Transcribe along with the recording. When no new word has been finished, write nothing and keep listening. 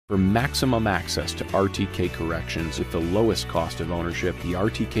For maximum access to RTK corrections with the lowest cost of ownership, the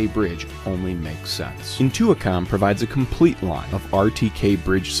RTK bridge only makes sense. Intuicom provides a complete line of RTK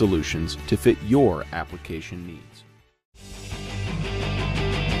bridge solutions to fit your application needs.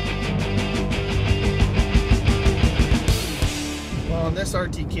 Well, on this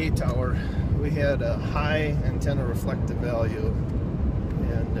RTK tower, we had a high antenna reflective value,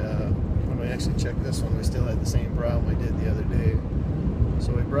 and when we actually checked this one, we still had the same problem we did the other day.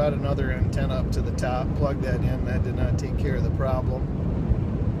 So we brought another antenna up to the top, plugged that in. That did not take care of the problem.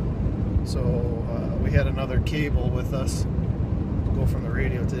 So we had another cable with us to go from the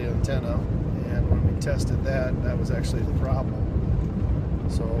radio to the antenna, and when we tested that, that was actually the problem.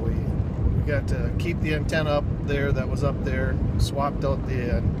 So we got to keep the antenna up there that was up there, swapped out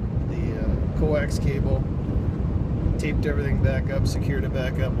the coax cable, taped everything back up, secured it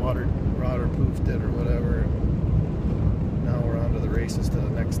back up, waterproofed it or whatever. Now we're on to the races to the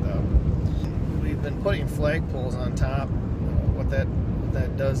next stop. We've been putting flagpoles on top. What that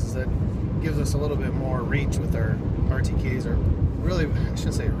does is that gives us a little bit more reach with our RTKs, or really, I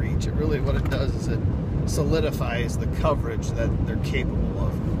shouldn't say reach. What it does is it solidifies the coverage that they're capable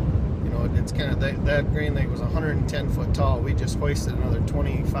of. You know, it's kind of, that grain lake was 110 foot tall. We just hoisted another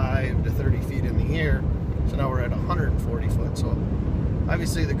 25 to 30 feet in the air, so now we're at 140 foot. So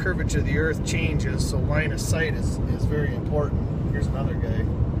obviously the curvature of the earth changes, so line of sight is very important. Here's another guy,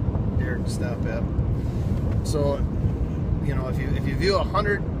 Derek, to stop at. So, you know, if you view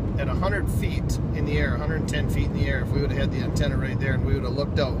 100 feet in the air, 110 feet in the air, if we would have had the antenna right there and we would have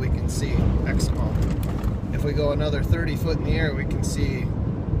looked out, we can see X amount. If we go another 30 foot in the air, we can see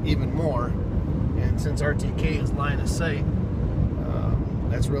even more. And since RTK is line of sight,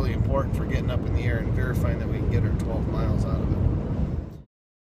 that's really important for getting up in the air and verifying that we can get our 12 miles out of it.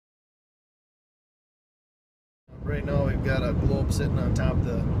 Right now we've got a globe sitting on top of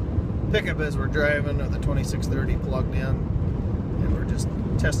the pickup as we're driving, or the 2630 plugged in, and we're just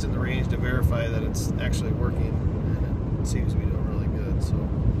testing the range to verify that it's actually working, and it seems to be doing really good, so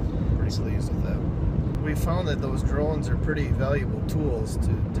I'm pretty pleased with that. We found that those drones are pretty valuable tools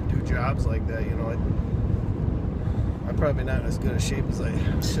to do jobs like that. You know, I'm probably not as good a shape as I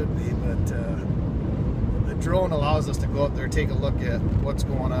should be, but the drone allows us to go up there, take a look at what's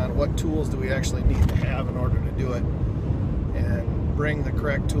going on, what tools do we actually need to have in order to do it, and bring the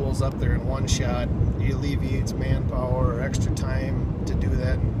correct tools up there in one shot. It alleviates manpower or extra time to do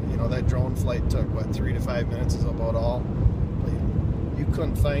that. And, you know, that drone flight took, what, 3 to 5 minutes is about all. You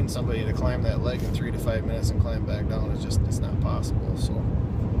couldn't find somebody to climb that leg in 3 to 5 minutes and climb back down. It's not possible. So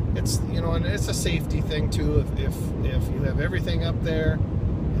it's, you know, and it's a safety thing too. If you have everything up there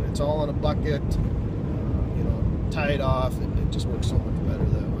and it's all in a bucket, you know, tied off, it just works so much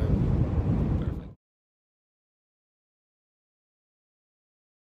better.